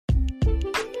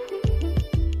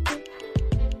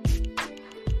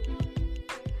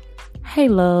Hey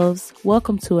loves,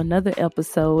 welcome to another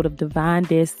episode of Divine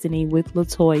Destiny with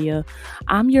Latoya.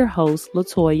 I'm your host,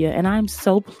 Latoya, and I'm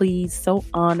so pleased, so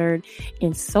honored,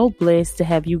 and so blessed to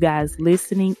have you guys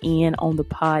listening in on the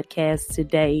podcast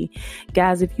today.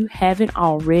 Guys, if you haven't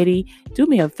already, do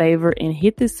me a favor and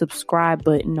hit the subscribe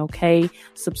button, okay?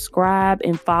 Subscribe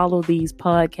and follow these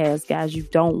podcasts, guys. You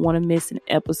don't want to miss an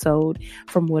episode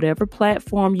from whatever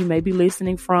platform you may be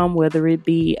listening from, whether it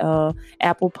be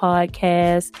Apple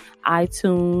Podcasts,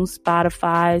 iTunes,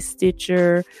 Spotify,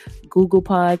 Stitcher, Google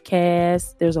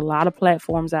Podcasts. There's a lot of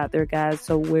platforms out there, guys.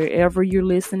 So wherever you're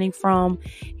listening from,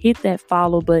 hit that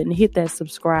follow button, hit that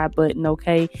subscribe button,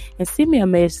 okay? And send me a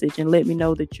message and let me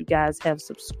know that you guys have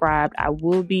subscribed. I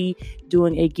will be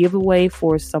doing a giveaway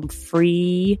for some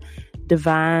free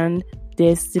Divine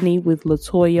Destiny with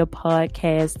Latoya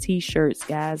podcast t-shirts,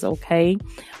 guys, okay?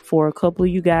 For a couple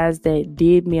of you guys that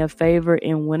did me a favor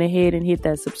and went ahead and hit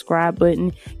that subscribe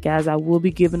button, guys, I will be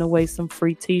giving away some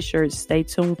free t-shirts. Stay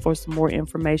tuned for some more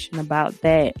information about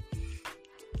that.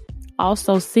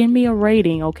 Also, send me a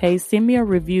rating, okay? Send me a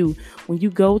review. When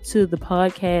you go to the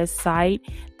podcast site,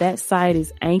 that site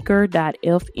is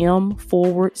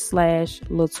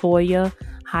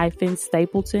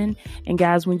anchor.fm/Latoya-Stapleton. And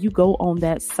guys, when you go on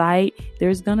that site,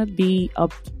 there's going to be a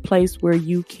place where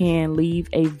you can leave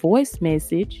a voice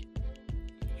message.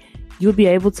 You'll be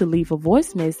able to leave a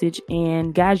voice message,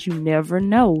 and guys, you never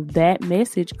know, that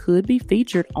message could be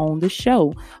featured on the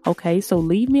show. Okay, so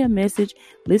leave me a message,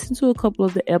 listen to a couple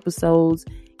of the episodes,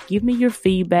 give me your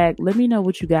feedback, let me know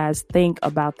what you guys think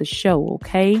about the show,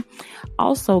 okay?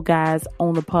 Also, guys,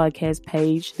 on the podcast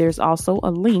page, there's also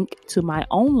a link to my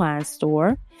online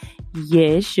store.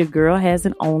 Yes, your girl has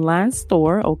an online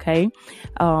store, okay?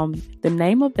 The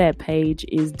name of that page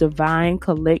is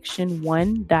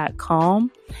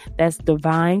divinecollection1.com. That's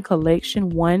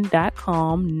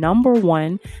divinecollection1.com, number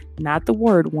one, not the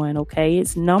word one, okay?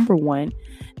 It's number one,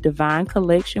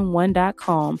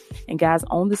 divinecollection1.com. And guys,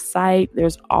 on the site,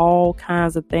 there's all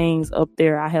kinds of things up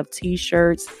there. I have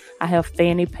t-shirts, I have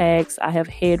fanny packs, I have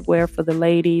headwear for the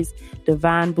ladies,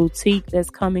 Divine Boutique that's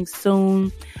coming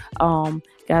soon.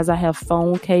 Guys, I have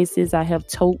phone cases, I have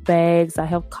tote bags, I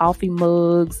have coffee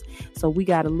mugs. So we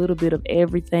got a little bit of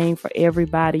everything for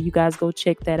everybody. You guys go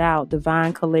check that out,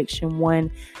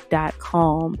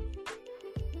 divinecollection1.com.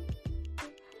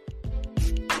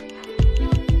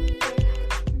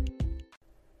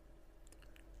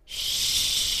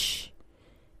 Shh.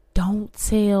 Don't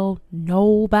tell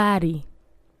nobody.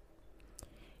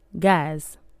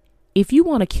 Guys, if you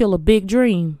want to kill a big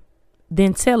dream,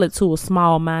 then tell it to a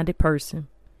small-minded person.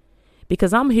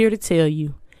 Because I'm here to tell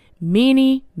you,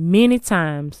 many, many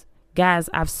times, guys,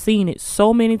 I've seen it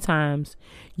so many times.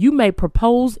 You may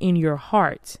propose in your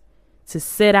heart to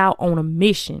set out on a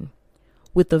mission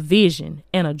with a vision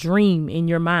and a dream in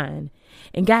your mind.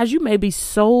 And guys, you may be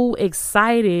so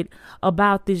excited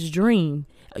about this dream.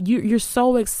 You're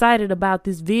so excited about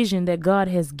this vision that God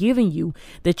has given you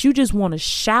that you just want to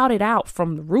shout it out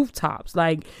from the rooftops.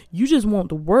 Like, you just want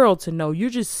the world to know. You're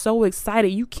just so excited.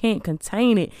 You can't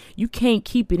contain it. You can't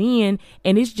keep it in,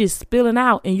 and it's just spilling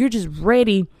out, and you're just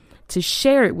ready to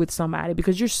share it with somebody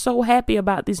because you're so happy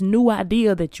about this new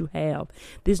idea that you have,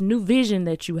 this new vision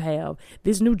that you have,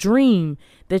 this new dream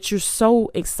that you're so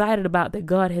excited about that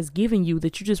God has given you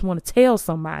that you just want to tell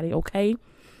somebody, okay?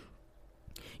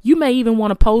 You may even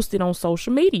want to post it on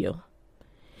social media.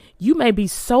 You may be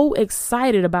so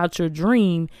excited about your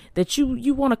dream that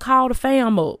you want to call the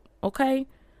fam up, okay?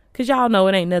 Because y'all know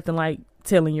it ain't nothing like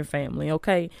telling your family,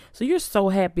 okay? So you're so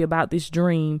happy about this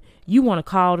dream, you want to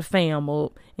call the fam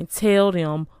up and tell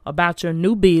them about your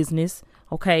new business,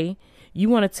 okay? You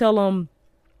want to tell them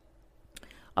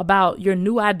about your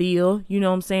new idea, you know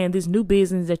what I'm saying, this new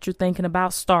business that you're thinking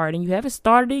about starting. You haven't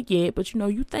started it yet, but you know,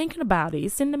 you're thinking about it.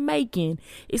 It's in the making.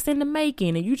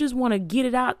 And you just want to get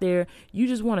it out there. You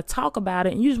just want to talk about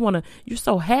it, and you're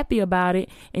so happy about it,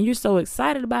 and you're so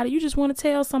excited about it. You just want to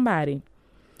tell somebody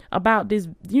about this,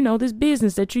 you know, this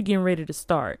business that you're getting ready to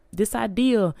start, this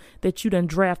idea that you done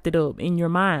drafted up in your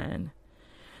mind.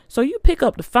 So you pick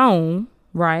up the phone,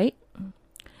 right?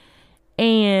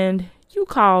 And you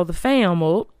call the fam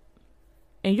up,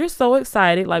 and you're so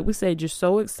excited. Like we said, you're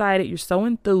so excited. You're so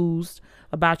enthused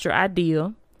about your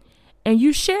idea, and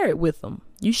you share it with them.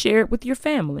 You share it with your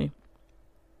family.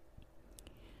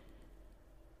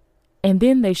 And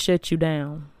then they shut you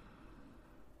down.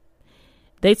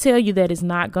 They tell you that it's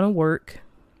not going to work.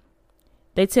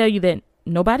 They tell you that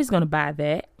nobody's going to buy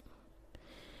that.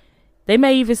 They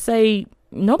may even say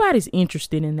nobody's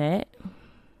interested in that.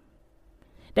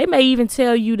 They may even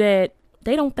tell you that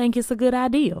they don't think it's a good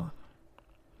idea.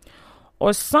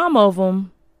 Or some of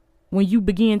them when you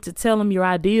begin to tell them your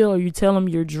idea, or you tell them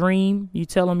your dream, you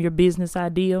tell them your business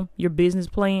idea, your business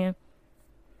plan,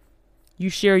 you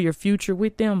share your future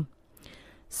with them,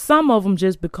 some of them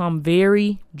just become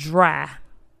very dry.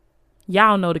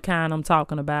 Y'all know the kind I'm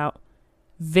talking about.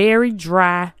 Very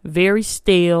dry, very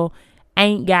stale,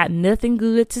 ain't got nothing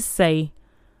good to say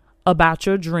about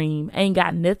your dream, ain't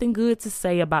got nothing good to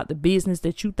say about the business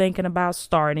that you thinking about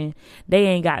starting. They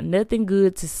ain't got nothing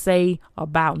good to say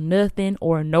about nothing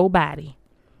or nobody.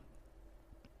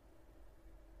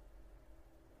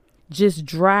 Just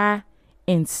dry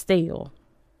and stale.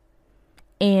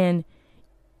 And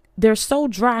they're so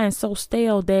dry and so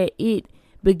stale that it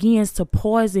begins to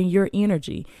poison your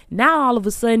energy. Now, all of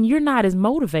a sudden, you're not as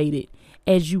motivated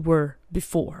as you were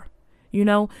before. You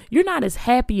know, you're not as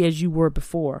happy as you were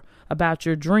before about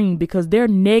your dream, because their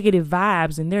negative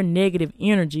vibes and their negative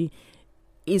energy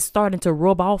is starting to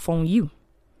rub off on you.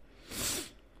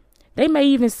 They may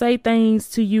even say things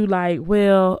to you like,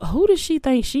 well, who does she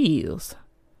think she is?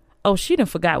 Oh, she done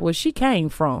forgot where she came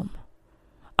from.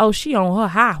 Oh, she on her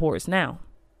high horse now.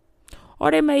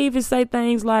 Or they may even say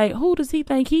things like, who does he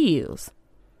think he is?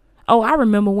 Oh, I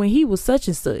remember when he was such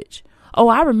and such. Oh,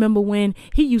 I remember when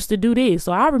he used to do this.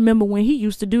 Or I remember when he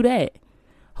used to do that.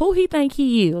 Who he think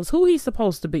he is? Who he's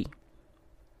supposed to be?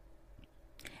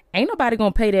 Ain't nobody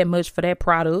gonna pay that much for that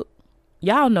product.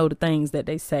 Y'all know the things that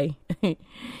they say.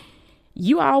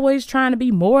 You always trying to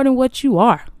be more than what you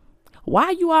are.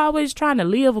 Why you always trying to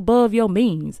live above your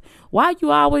means? Why you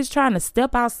always trying to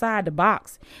step outside the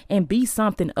box and be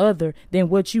something other than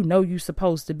what you know you're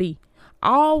supposed to be?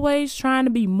 Always trying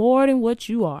to be more than what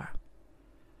you are.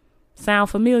 Sound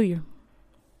familiar?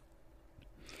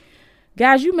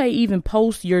 Guys, you may even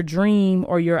post your dream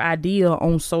or your idea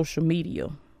on social media.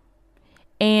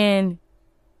 And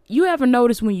you ever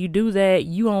notice when you do that,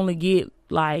 you only get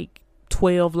like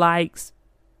 12 likes?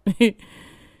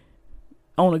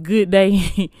 On a good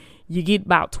day, you get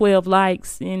about 12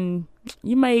 likes, and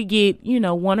you may get,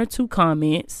 1 or 2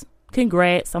 comments.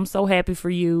 Congrats. I'm so happy for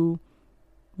you.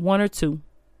 1 or 2.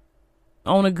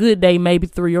 On a good day, maybe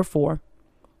 3 or 4.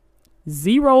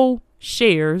 0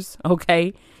 shares.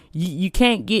 Okay. You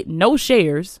can't get no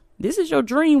shares. This is your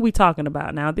dream we talking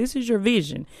about now. This is your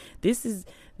vision. This is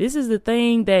the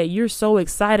thing that you're so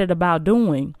excited about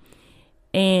doing.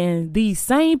 And these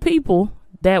same people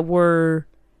that were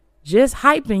just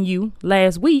hyping you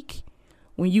last week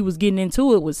when you was getting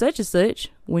into it with such and such,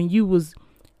 when you was,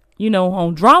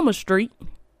 on Drama Street,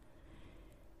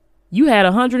 you had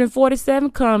 147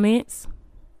 comments.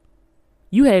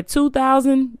 You had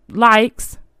 2,000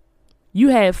 likes. You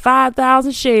had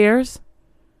 5,000 shares.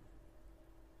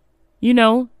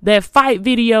 That fight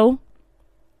video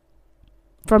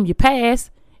from your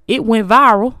past, it went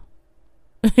viral.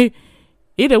 It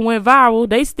went viral.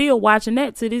 They still watching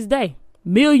that to this day.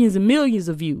 Millions and millions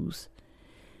of views.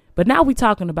 But now we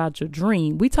talking about your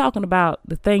dream. We talking about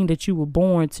the thing that you were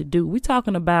born to do. We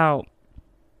talking about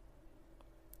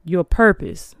your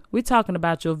purpose. We talking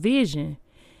about your vision.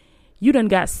 You done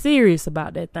got serious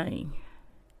about that thing.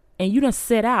 And you done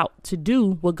set out to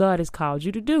do what God has called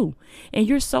you to do. And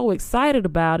you're so excited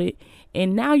about it.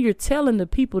 And now you're telling the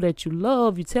people that you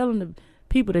love, you're telling the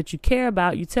people that you care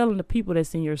about, you're telling the people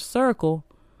that's in your circle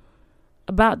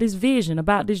about this vision,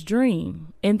 about this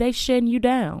dream. And they shutting you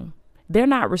down. They're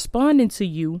not responding to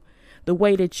you the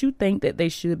way that you think that they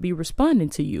should be responding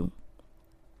to you.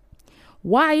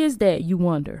 Why is that, you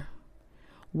wonder?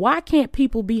 Why can't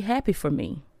people be happy for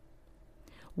me?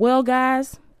 Well,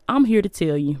 guys, I'm here to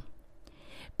tell you.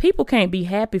 People can't be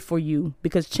happy for you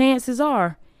because chances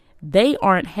are they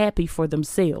aren't happy for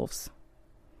themselves.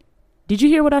 Did you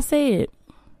hear what I said?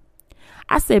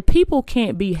 I said people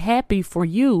can't be happy for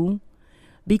you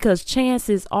because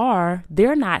chances are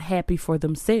they're not happy for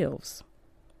themselves.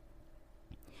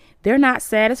 They're not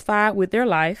satisfied with their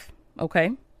life.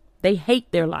 Okay. They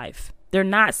hate their life. They're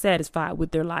not satisfied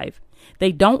with their life.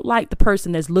 They don't like the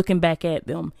person that's looking back at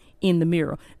them in the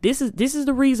mirror. This is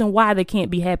the reason why they can't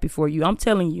be happy for you. I'm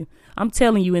telling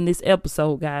you in this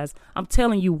episode, guys. I'm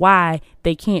telling you why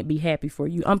they can't be happy for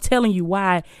you. I'm telling you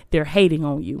why they're hating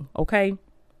on you. Okay.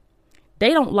 They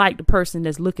don't like the person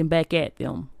that's looking back at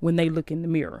them when they look in the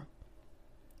mirror.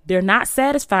 They're not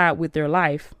satisfied with their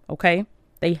life. Okay.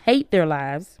 They hate their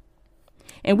lives.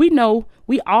 And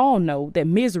we all know that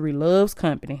misery loves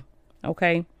company.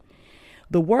 Okay.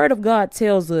 The word of God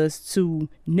tells us to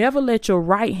never let your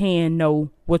right hand know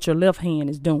what your left hand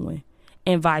is doing,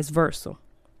 and vice versa.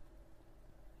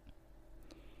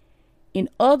 In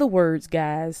other words,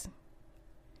 guys,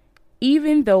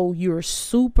 even though you're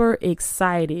super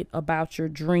excited about your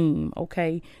dream,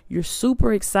 okay, you're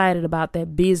super excited about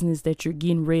that business that you're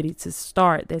getting ready to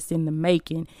start, that's in the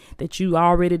making, that you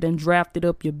already done drafted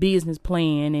up your business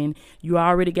plan, and you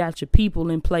already got your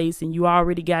people in place, and you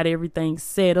already got everything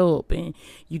set up, and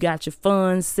you got your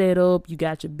funds set up, you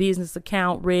got your business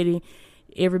account ready,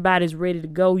 everybody's ready to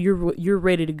go, you're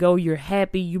ready to go, you're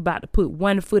happy, you about to put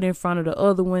one foot in front of the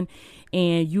other one,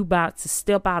 and you about to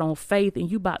step out on faith,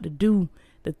 and you about to do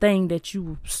the thing that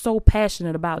you so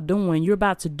passionate about doing. You're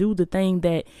about to do the thing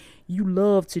that you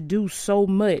love to do so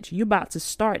much. You're about to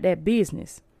start that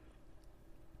business.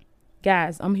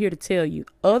 Guys, I'm here to tell you,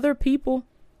 other people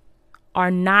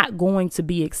are not going to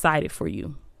be excited for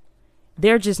you.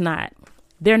 They're just not.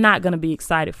 They're not going to be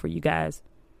excited for you, guys.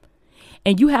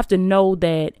 And you have to know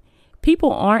that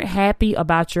people aren't happy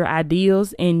about your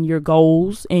ideas and your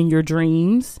goals and your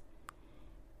dreams.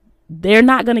 They're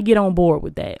not going to get on board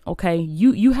with that. Okay.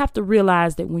 You have to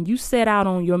realize that when you set out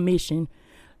on your mission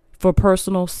for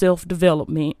personal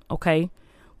self-development, okay,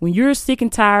 when you're sick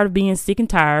and tired of being sick and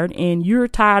tired, and you're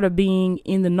tired of being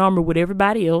in the number with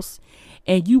everybody else,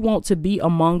 and you want to be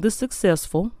among the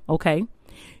successful, okay,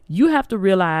 you have to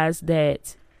realize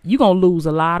that you're going to lose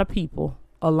a lot of people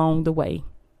along the way.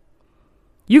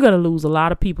 You're going to lose a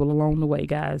lot of people along the way,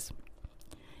 guys.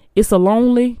 It's a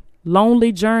lonely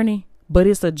journey, but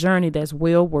it's a journey that's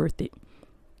well worth it.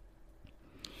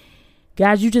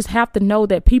 Guys, you just have to know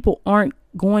that people aren't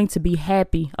going to be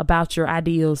happy about your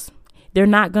ideas. They're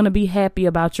not going to be happy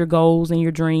about your goals and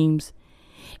your dreams.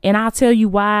 And I'll tell you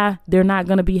why they're not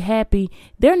going to be happy.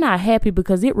 They're not happy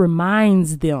because it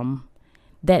reminds them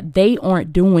that they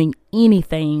aren't doing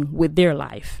anything with their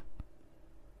life.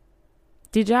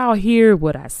 Did y'all hear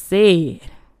what I said?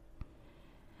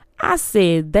 I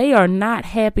said they are not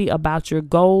happy about your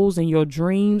goals and your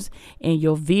dreams and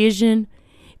your vision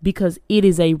because it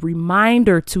is a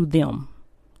reminder to them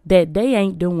that they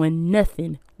ain't doing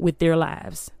nothing with their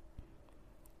lives.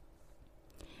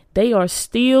 They are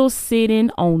still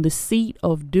sitting on the seat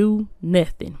of do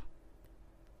nothing.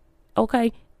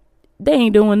 Okay? They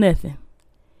ain't doing nothing.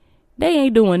 They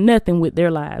ain't doing nothing with their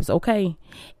lives, okay?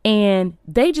 And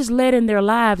they just letting their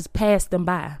lives pass them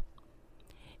by.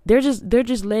 They're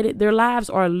just letting their lives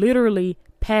are literally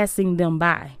passing them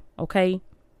by, okay?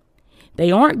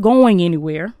 They aren't going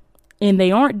anywhere, and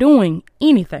they aren't doing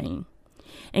anything.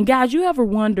 And guys, you ever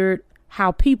wondered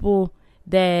how people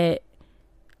that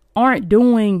aren't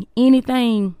doing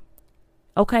anything,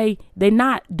 okay, they're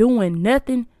not doing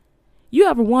nothing. You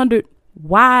ever wondered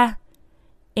why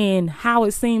and how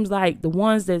it seems like the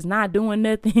ones that's not doing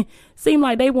nothing seem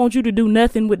like they want you to do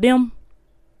nothing with them?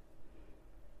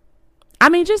 I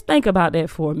mean, just think about that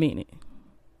for a minute.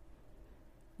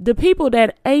 The people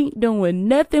that ain't doing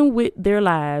nothing with their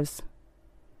lives,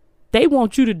 they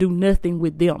want you to do nothing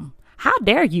with them. How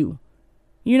dare you?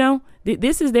 You know,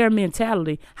 this is their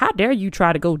mentality. How dare you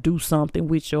try to go do something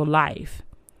with your life?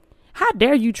 How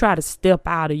dare you try to step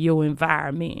out of your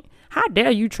environment? How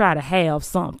dare you try to have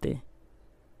something?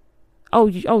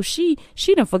 Oh, she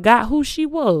done forgot who she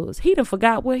was. He done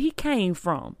forgot where he came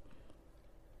from.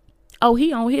 Oh,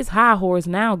 he on his high horse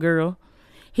now, girl.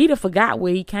 He done forgot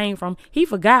where he came from. He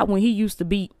forgot when he used to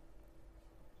be.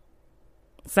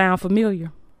 Sound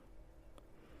familiar?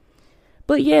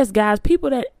 But yes, guys, people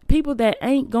that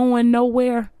ain't going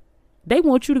nowhere, they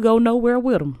want you to go nowhere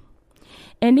with them.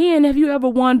 And then, have you ever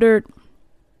wondered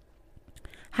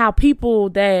how people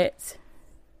that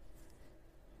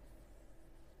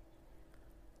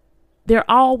they're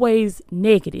always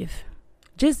negative,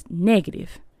 just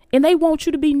negative, and they want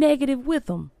you to be negative with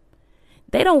them?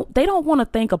 They don't want to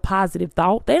think a positive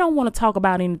thought. They don't want to talk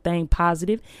about anything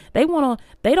positive. They don't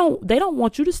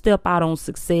want you to step out on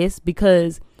success,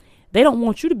 because they don't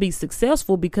want you to be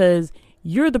successful, because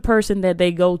you're the person that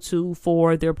they go to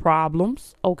for their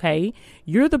problems. Okay.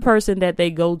 You're the person that they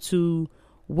go to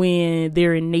when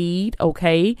they're in need.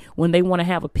 Okay. When they want to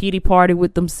have a pity party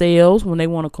with themselves, when they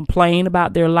want to complain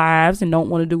about their lives and don't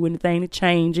want to do anything to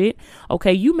change it.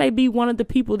 Okay. You may be one of the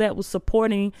people that was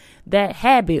supporting that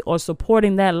habit or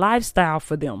supporting that lifestyle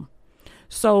for them.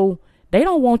 So they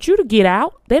don't want you to get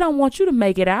out. They don't want you to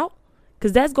make it out,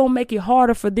 because that's going to make it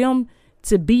harder for them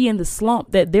to be in the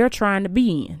slump that they're trying to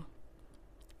be in.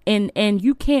 And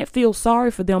you can't feel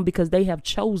sorry for them, because they have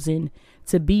chosen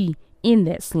to be in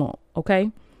that slump.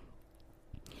 Okay.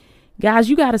 Guys,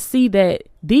 you got to see that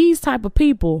these type of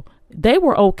people, they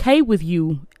were okay with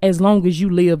you as long as you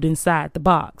lived inside the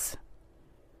box.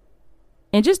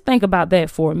 And just think about that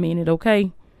for a minute.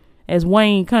 Okay. As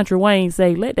Country Wayne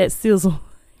say, let that sizzle,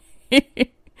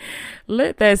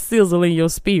 let that sizzle in your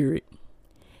spirit.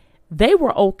 They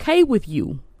were okay with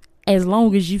you as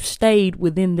long as you stayed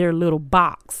within their little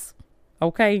box.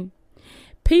 Okay?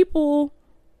 People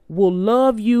will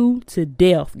love you to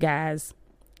death, guys.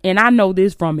 And I know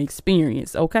this from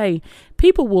experience, okay?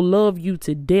 People will love you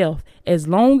to death as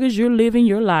long as you're living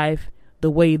your life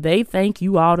the way they think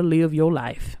you ought to live your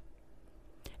life.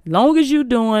 Long as you're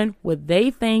doing what they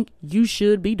think you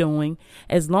should be doing,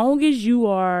 as long as you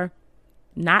are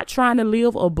not trying to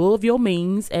live above your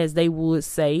means, as they would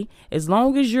say, as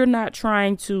long as you're not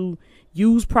trying to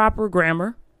use proper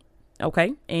grammar,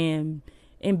 okay, and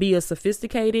be a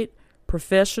sophisticated,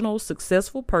 professional,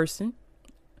 successful person.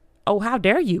 Oh, how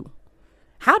dare you?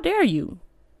 How dare you?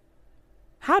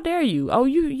 How dare you? Oh,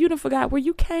 you done forgot where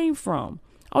you came from.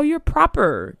 Oh, you're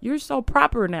proper. You're so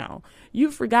proper now.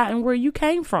 You've forgotten where you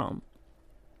came from.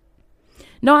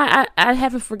 No, I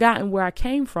haven't forgotten where I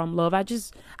came from, love. I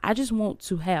just want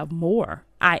to have more.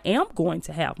 I am going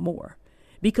to have more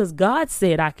because God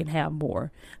said I can have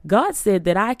more. God said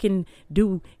that I can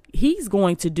do, he's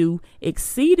going to do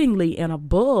exceedingly and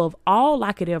above all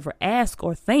I could ever ask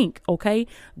or think. Okay.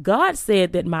 God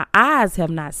said that my eyes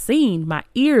have not seen, my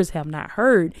ears have not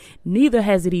heard, neither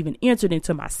has it even entered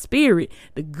into my spirit,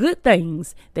 the good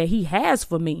things that he has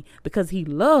for me because he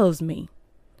loves me.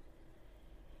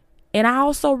 And I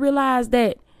also realized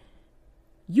that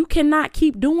you cannot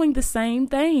keep doing the same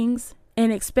things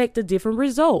and expect a different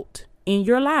result in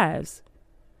your lives.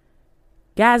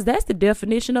 Guys, that's the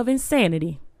definition of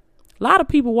insanity. A lot of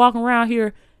people walking around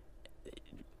here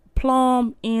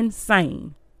plumb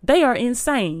insane. They are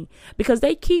insane because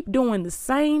they keep doing the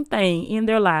same thing in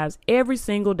their lives every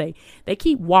single day. They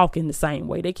keep walking the same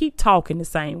way. They keep talking the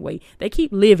same way. They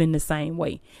keep living the same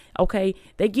way. Okay.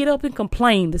 They get up and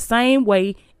complain the same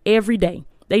way every day.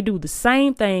 They do the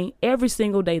same thing every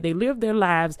single day. They live their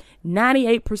lives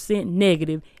 98%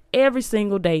 negative every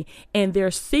single day. And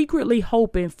they're secretly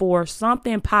hoping for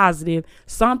something positive,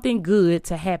 something good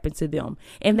to happen to them.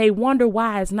 And they wonder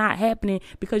why it's not happening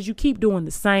because you keep doing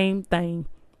the same thing.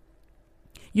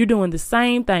 You're doing the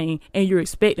same thing and you're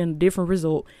expecting a different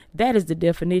result. That is the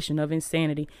definition of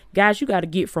insanity. Guys, you got to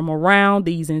get from around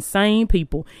these insane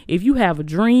people. If you have a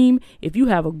dream, if you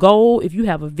have a goal, if you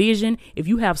have a vision, if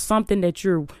you have something that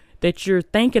you're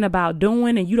thinking about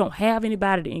doing and you don't have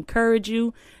anybody to encourage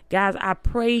you, guys, I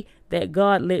pray that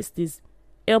God lets this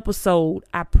episode,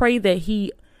 I pray that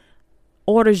he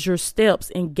orders your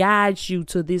steps and guides you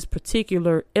to this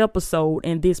particular episode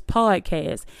and this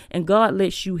podcast. And God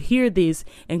lets you hear this,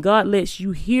 and God lets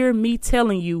you hear me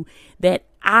telling you that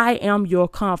I am your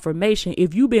confirmation.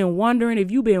 If you've been wondering, if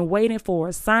you've been waiting for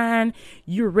a sign,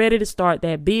 you're ready to start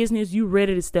that business, you're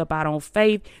ready to step out on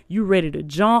faith, you're ready to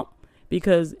jump.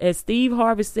 Because as Steve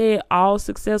Harvey said, all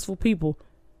successful people,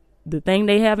 the thing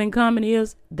they have in common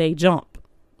is they jump.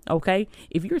 Okay,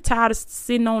 if you're tired of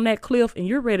sitting on that cliff and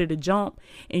you're ready to jump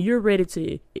and you're ready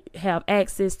to have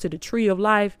access to the tree of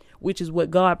life, which is what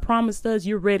God promised us,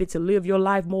 you're ready to live your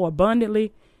life more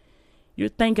abundantly. You're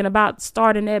thinking about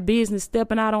starting that business,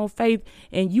 stepping out on faith,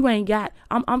 and you ain't got.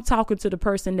 I'm talking to the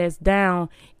person that's down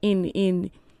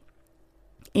in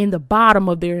the bottom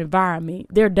of their environment.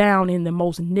 They're down in the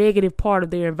most negative part of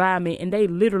their environment, and they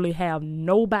literally have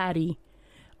nobody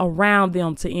around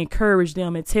them to encourage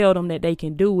them and tell them that they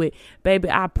can do it. Baby,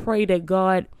 I pray that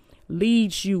God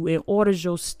leads you and orders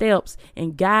your steps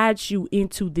and guides you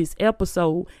into this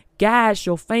episode, guides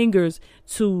your fingers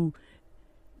to,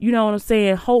 you know what I'm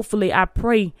saying? Hopefully, I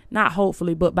pray, not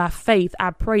hopefully, but by faith,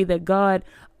 I pray that God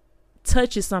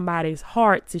touches somebody's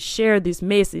heart to share this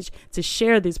message, to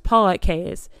share this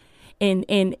podcast. And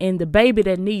the baby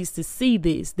that needs to see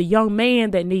this, the young man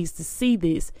that needs to see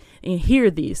this and hear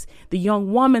this, the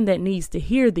young woman that needs to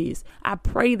hear this, I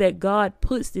pray that God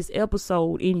puts this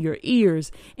episode in your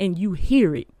ears and you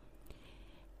hear it.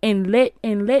 And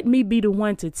let me be the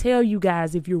one to tell you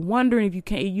guys, if you're wondering if you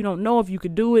can't, you don't know if you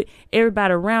could do it,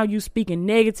 everybody around you speaking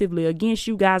negatively against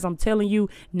you, guys, I'm telling you,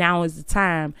 now is the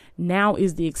time. Now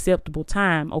is the acceptable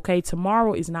time. Okay,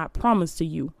 tomorrow is not promised to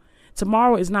you.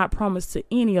 Tomorrow is not promised to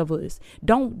any of us.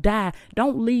 Don't die.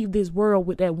 Don't leave this world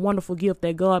with that wonderful gift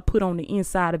that God put on the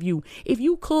inside of you. If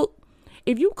you cook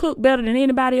better than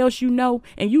anybody else you know,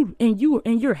 and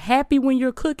you're happy when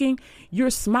you're cooking, you're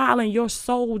smiling, your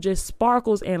soul just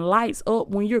sparkles and lights up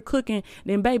when you're cooking,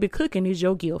 then baby, cooking is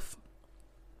your gift.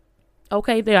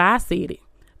 Okay, there, I said it.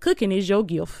 Cooking is your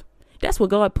gift. That's what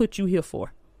God put you here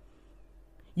for.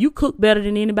 You cook better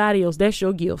than anybody else. That's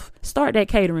your gift. Start that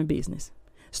catering business.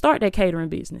 Start that catering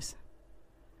business.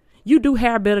 You do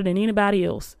hair better than anybody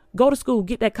else. Go to school,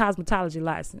 get that cosmetology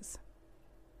license.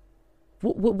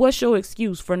 What's your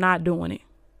excuse for not doing it?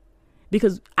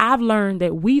 Because I've learned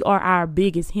that we are our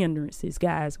biggest hindrances,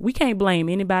 guys. We can't blame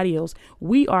anybody else.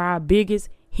 We are our biggest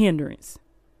hindrance.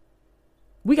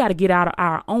 We got to get out of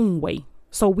our own way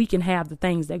so we can have the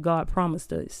things that God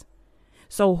promised us.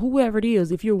 So whoever it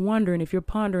is, if you're wondering, if you're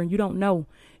pondering, you don't know,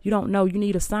 you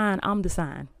need a sign. I'm the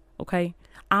sign. Okay.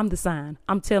 I'm the sign.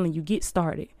 I'm telling you, get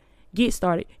started. Get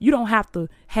started. You don't have to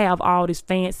have all this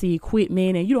fancy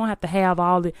equipment, and you don't have to have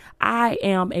all the. I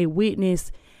am a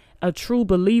witness, a true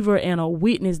believer, and a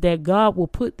witness that God will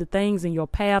put the things in your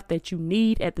path that you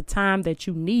need at the time that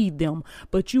you need them.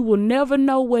 But you will never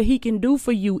know what he can do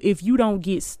for you if you don't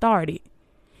get started.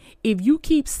 If you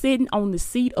keep sitting on the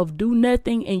seat of do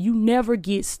nothing and you never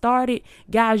get started,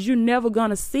 guys, you're never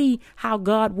going to see how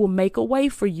God will make a way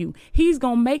for you. He's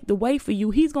going to make the way for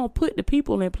you. He's going to put the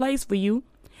people in place for you.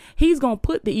 He's going to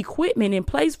put the equipment in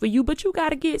place for you, but you got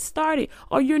to get started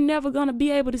or you're never going to be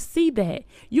able to see that.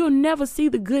 You'll never see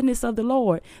the goodness of the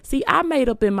Lord. See, I made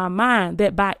up in my mind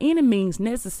that by any means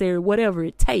necessary, whatever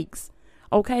it takes,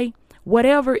 okay,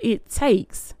 whatever it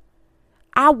takes,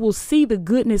 I will see the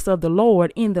goodness of the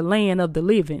Lord in the land of the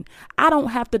living. I don't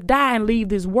have to die and leave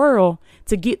this world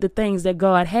to get the things that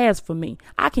God has for me.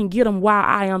 I can get them while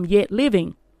I am yet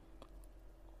living.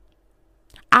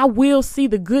 I will see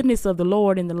the goodness of the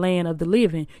Lord in the land of the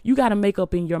living. You got to make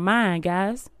up in your mind,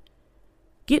 guys.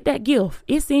 Get that gift.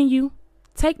 It's in you.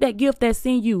 Take that gift that's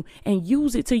in you and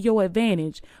use it to your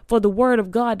advantage. For the word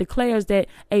of God declares that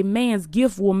a man's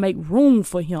gift will make room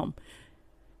for him.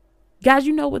 Guys,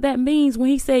 you know what that means when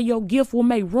he said your gift will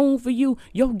make room for you?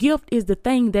 Your gift is the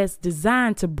thing that's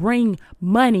designed to bring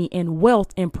money and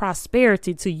wealth and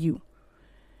prosperity to you.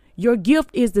 Your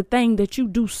gift is the thing that you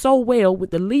do so well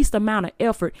with the least amount of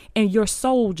effort, and your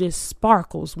soul just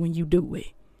sparkles when you do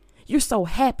it. You're so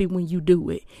happy when you do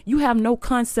it. You have no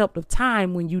concept of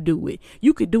time when you do it.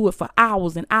 You could do it for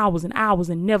hours and hours and hours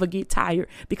and never get tired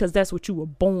because that's what you were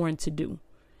born to do.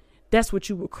 That's what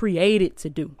you were created to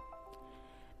do.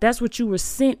 That's what you were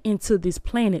sent into this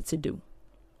planet to do.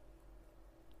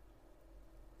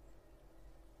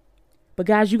 But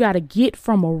guys, you got to get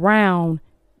from around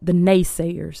the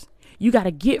naysayers. You got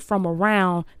to get from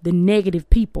around the negative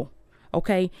people.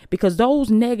 Okay, because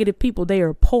those negative people, they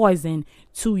are poison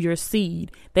to your seed.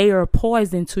 They are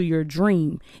poison to your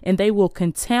dream, and they will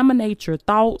contaminate your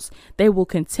thoughts. They will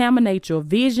contaminate your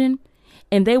vision,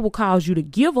 and they will cause you to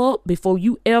give up before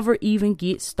you ever even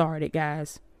get started,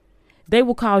 guys. They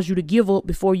will cause you to give up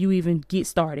before you even get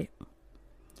started.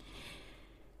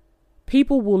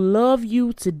 People will love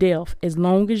you to death as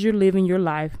long as you're living your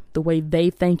life the way they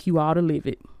think you ought to live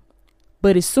it.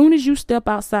 But as soon as you step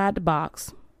outside the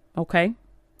box, okay,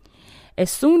 as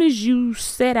soon as you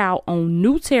set out on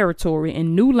new territory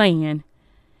and new land,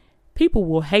 people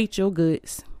will hate your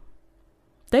guts.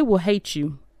 They will hate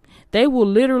you. They will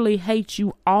literally hate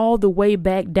you all the way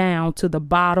back down to the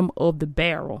bottom of the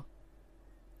barrel.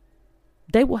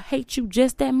 They will hate you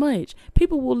just that much.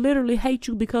 People will literally hate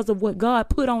you because of what God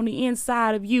put on the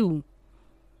inside of you.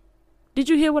 Did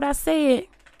you hear what I said?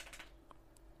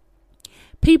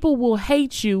 People will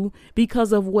hate you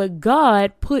because of what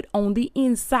God put on the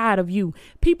inside of you.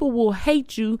 People will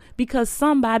hate you because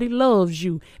somebody loves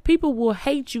you. People will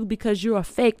hate you because you're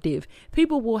effective.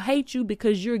 People will hate you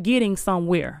because you're getting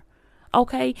somewhere.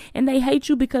 Okay, and they hate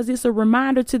you because it's a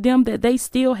reminder to them that they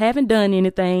still haven't done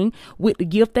anything with the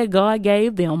gift that God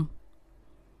gave them.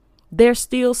 They're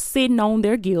still sitting on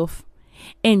their gift,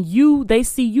 and they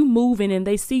see you moving, and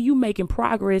they see you making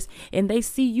progress, and they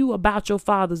see you about your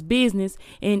Father's business,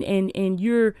 and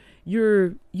you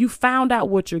found out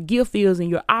what your gift is, and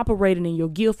you're operating in your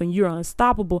gift, and you're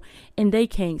unstoppable, and they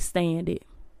can't stand it.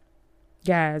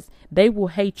 Guys, they will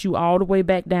hate you all the way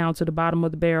back down to the bottom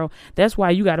of the barrel. That's why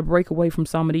you got to break away from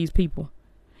some of these people.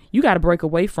 You got to break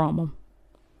away from them.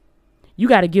 You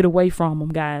got to get away from them,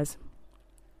 guys.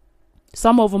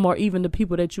 Some of them are even the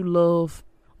people that you love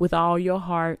with all your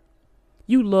heart.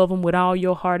 You love them with all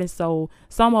your heart and soul.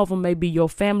 Some of them may be your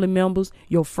family members,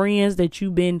 your friends that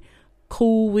you've been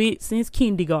cool with since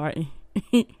kindergarten.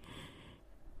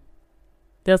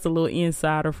 That's a little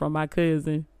insider from my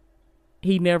cousin.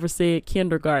 He never said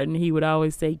kindergarten. He would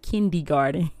always say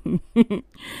kindergarten.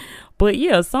 But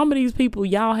yeah, some of these people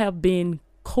y'all have been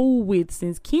cool with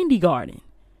since kindergarten.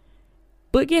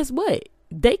 But guess what?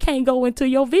 They can't go into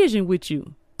your vision with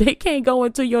you. They can't go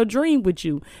into your dream with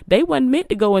you. They weren't meant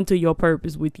to go into your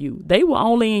purpose with you. They were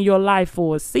only in your life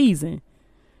for a season.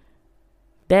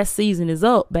 That season is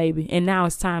up, baby. And now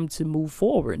it's time to move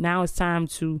forward. Now it's time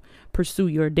to pursue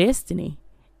your destiny.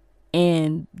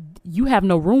 And you have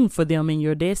no room for them in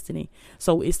your destiny.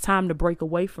 So it's time to break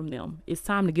away from them. It's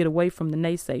time to get away from the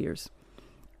naysayers.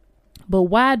 But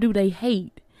why do they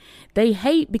hate? They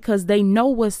hate because they know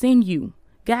what's in you.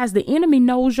 Guys, the enemy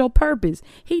knows your purpose.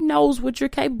 He knows what you're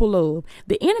capable of.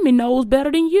 The enemy knows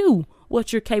better than you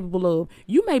what you're capable of.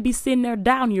 You may be sitting there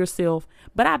doubting yourself,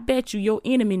 but I bet you your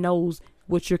enemy knows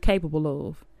what you're capable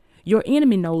of. Your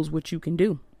enemy knows what you can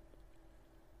do.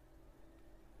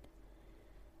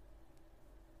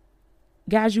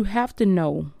 Guys, you have to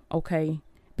know, okay,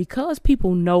 because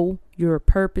people know your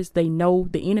purpose, they know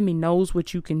the enemy knows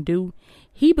what you can do.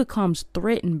 He becomes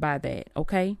threatened by that,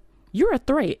 okay? You're a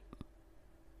threat.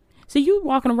 See, you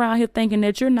walking around here thinking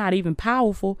that you're not even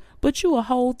powerful, but you a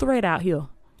whole threat out here.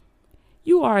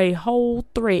 You are a whole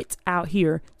threat out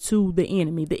here to the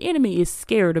enemy. The enemy is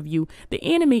scared of you. The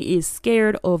enemy is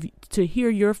scared of to hear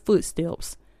your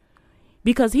footsteps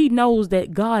because he knows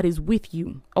that God is with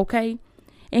you, okay?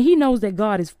 And he knows that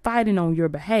God is fighting on your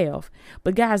behalf.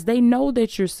 But guys, they know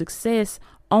that your success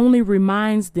only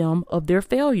reminds them of their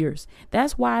failures.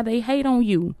 That's why they hate on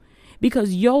you,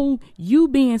 because you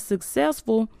being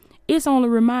successful, it's only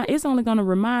going to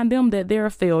remind them that they're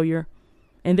a failure,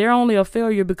 and they're only a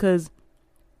failure because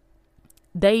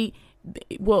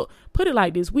put it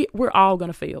like this. We're all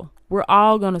going to fail. We're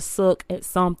all going to suck at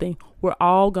something. We're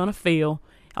all going to fail.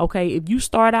 Okay, if you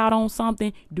start out on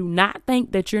something, do not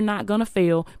think that you're not going to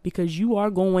fail, because you are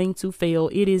going to fail.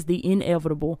 It is the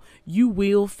inevitable. You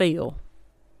will fail.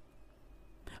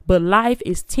 But life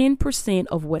is 10%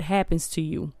 of what happens to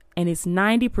you, and it's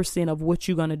 90% of what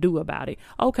you're going to do about it.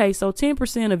 Okay, so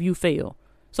 10% of you fail.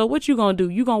 So what you going to do?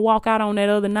 You going to walk out on that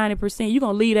other 90%? You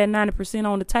going to leave that 90%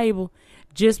 on the table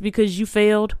just because you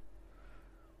failed?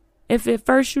 If at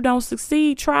first you don't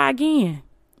succeed, try again.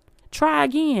 Try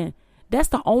again. That's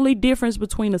the only difference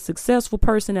between a successful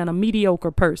person and a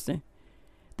mediocre person.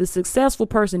 The successful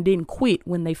person didn't quit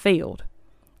when they failed.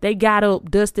 They got up,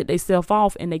 dusted themselves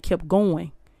off, and they kept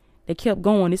going. They kept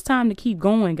going. It's time to keep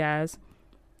going, guys.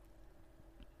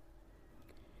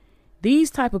 These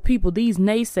type of people, these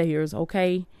naysayers,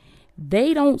 okay,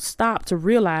 they don't stop to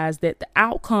realize that the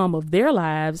outcome of their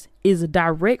lives is a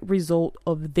direct result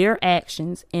of their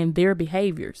actions and their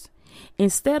behaviors.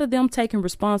 Instead of them taking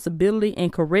responsibility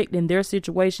and correcting their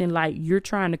situation like you're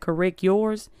trying to correct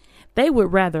yours, they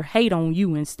would rather hate on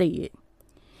you instead.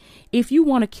 If you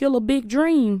want to kill a big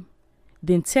dream,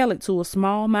 then tell it to a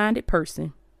small-minded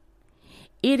person.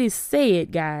 It is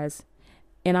said, guys,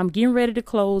 and I'm getting ready to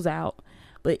close out,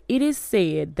 but it is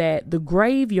said that the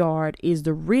graveyard is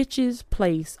the richest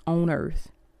place on earth.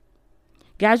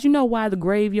 Guys, you know why the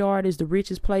graveyard is the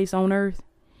richest place on earth?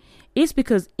 It's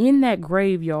because in that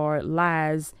graveyard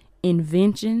lies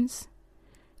inventions,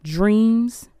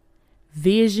 dreams,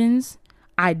 visions,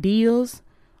 ideas,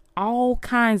 all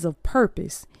kinds of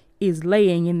purpose is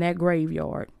laying in that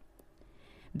graveyard.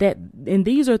 And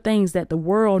these are things that the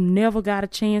world never got a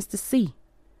chance to see.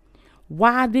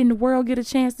 Why didn't the world get a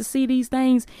chance to see these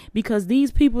things? Because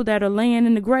these people that are laying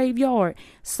in the graveyard,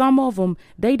 some of them,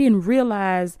 they didn't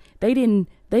realize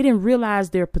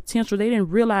their potential. They didn't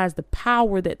realize the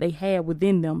power that they had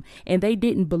within them, and they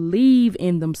didn't believe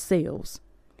in themselves.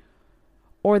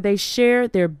 Or they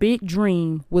shared their big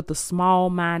dream with a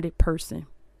small-minded person,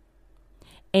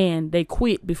 and they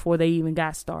quit before they even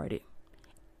got started.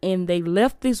 And they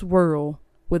left this world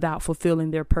without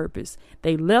fulfilling their purpose.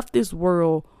 They left this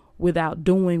world without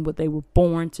doing what they were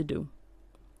born to do.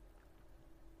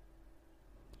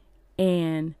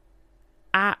 And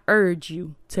I urge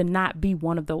you to not be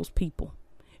one of those people.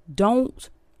 Don't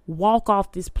walk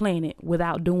off this planet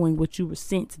without doing what you were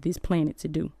sent to this planet to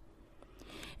do.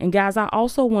 And guys, I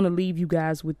also want to leave you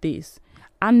guys with this.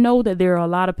 I know that there are a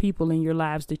lot of people in your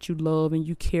lives that you love and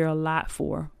you care a lot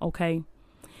for, okay?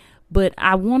 But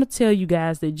I want to tell you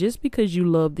guys that just because you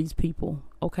love these people,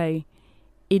 okay,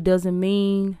 it doesn't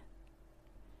mean,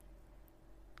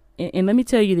 and let me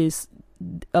tell you this,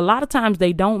 a lot of times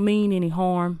they don't mean any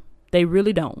harm. They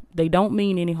really don't. They don't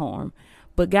mean any harm.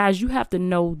 But guys, you have to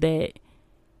know that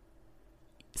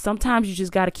sometimes you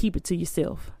just got to keep it to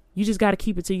yourself. You just got to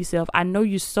keep it to yourself. I know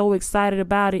you're so excited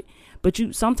about it, but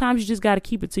sometimes you just got to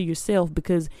keep it to yourself,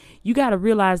 because you got to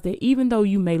realize that even though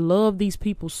you may love these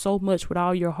people so much with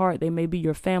all your heart, they may be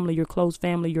your family, your close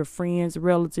family, your friends,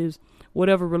 relatives,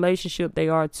 whatever relationship they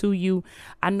are to you.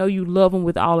 I know you love them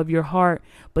with all of your heart,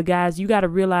 but guys, you got to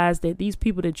realize that these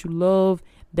people that you love,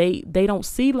 they don't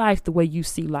see life the way you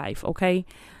see life. Okay.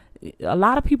 A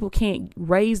lot of people can't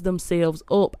raise themselves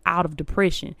up out of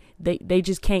depression. They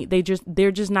just can't.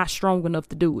 They're just not strong enough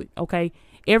to do it. Okay.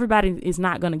 Everybody is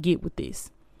not going to get with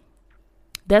this.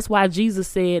 That's why Jesus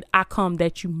said, I come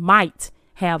that you might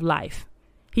have life.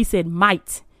 He said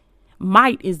might.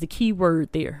 Might is the key word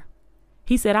there.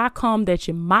 He said, I come that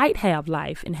you might have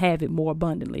life and have it more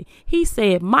abundantly. He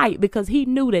said might because he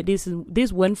knew that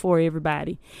this wasn't for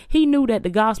everybody. He knew that the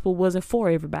gospel wasn't for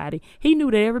everybody. He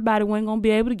knew that everybody wasn't going to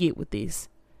be able to get with this.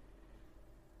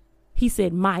 He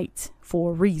said might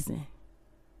for a reason.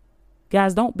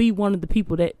 Guys, don't be one of the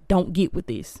people that don't get with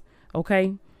this,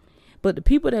 okay? But the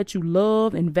people that you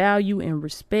love and value and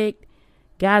respect,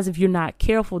 guys, if you're not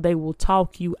careful, they will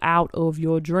talk you out of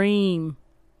your dream.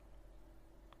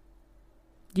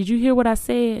 Did you hear what I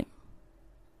said?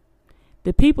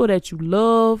 The people that you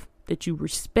love, that you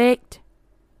respect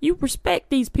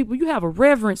these people. You have a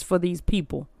reverence for these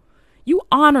people. You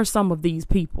honor some of these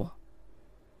people.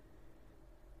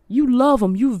 You love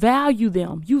them. You value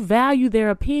them. You value their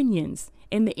opinions.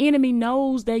 And the enemy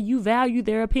knows that you value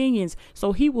their opinions.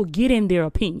 So he will get in their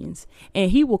opinions and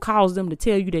he will cause them to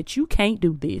tell you that you can't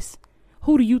do this.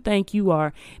 Who do you think you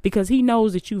are? Because he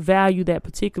knows that you value that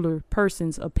particular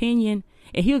person's opinion,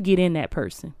 and he'll get in that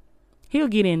person. He'll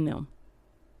get in them.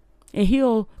 And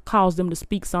he'll cause them to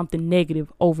speak something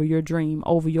negative over your dream,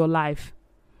 over your life.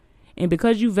 And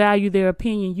because you value their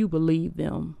opinion, you believe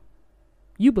them.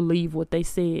 You believe what they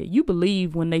said. You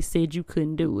believe when they said you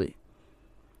couldn't do it.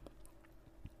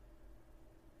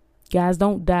 Guys,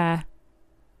 don't die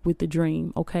with the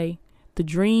dream, okay? The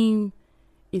dream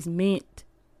is meant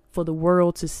for the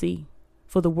world to see.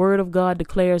 For the word of God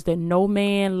declares that no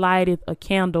man lighteth a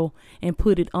candle and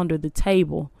put it under the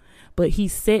table, but he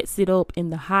sets it up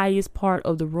in the highest part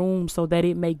of the room so that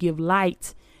it may give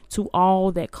light to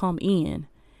all that come in.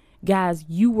 Guys,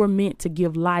 you were meant to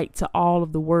give light to all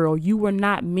of the world. You were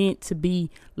not meant to be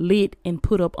lit and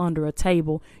put up under a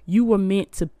table. You were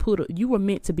meant to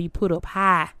be put up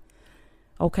high.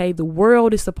 Okay, the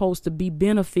world is supposed to be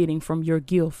benefiting from your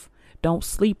gift. Don't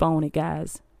sleep on it,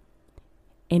 guys.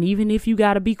 And even if you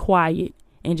got to be quiet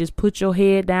and just put your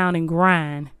head down and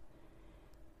grind,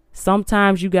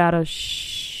 sometimes you got to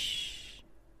shh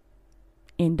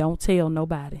and don't tell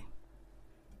nobody.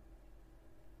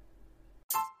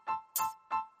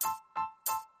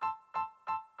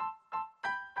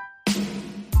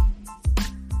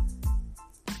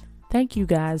 Thank you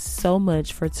guys so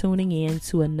much for tuning in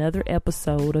to another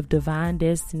episode of Divine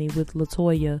Destiny with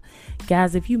Latoya.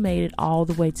 Guys, if you made it all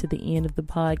the way to the end of the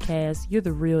podcast, you're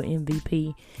the real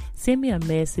MVP. Send me a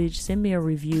message, send me a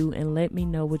review, and let me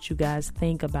know what you guys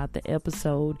think about the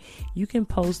episode. You can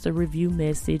post a review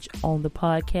message on the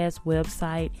podcast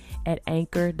website at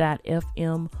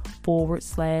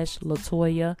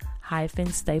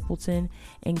anchor.fm/Latoya-Stapleton.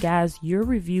 And guys, your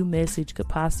review message could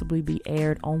possibly be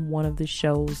aired on one of the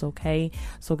shows, okay?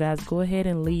 So guys, go ahead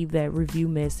and leave that review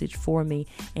message for me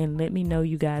and let me know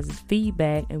you guys'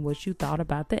 feedback and what you thought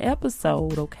about the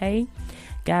episode, okay?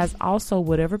 Guys, also,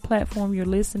 whatever platform you're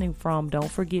listening from, don't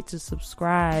forget to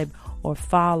subscribe or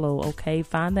follow, okay?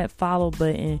 Find that follow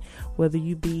button, whether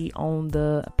you be on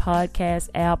the podcast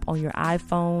app on your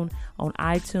iPhone, on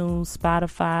iTunes,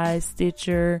 Spotify,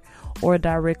 Stitcher, or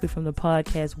directly from the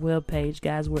podcast webpage.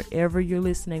 Guys, wherever you're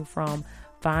listening from,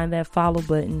 find that follow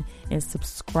button and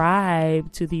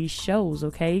subscribe to these shows,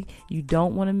 okay? You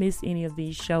don't want to miss any of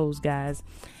these shows, guys.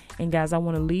 And guys, I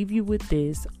want to leave you with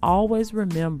this. Always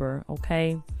remember,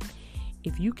 okay,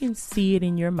 if you can see it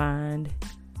in your mind,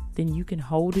 then you can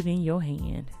hold it in your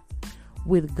hand.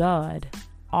 With God,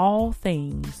 all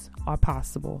things are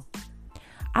possible.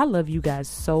 I love you guys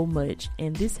so much,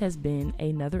 and this has been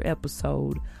another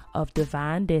episode of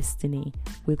Divine Destiny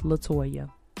with Latoya.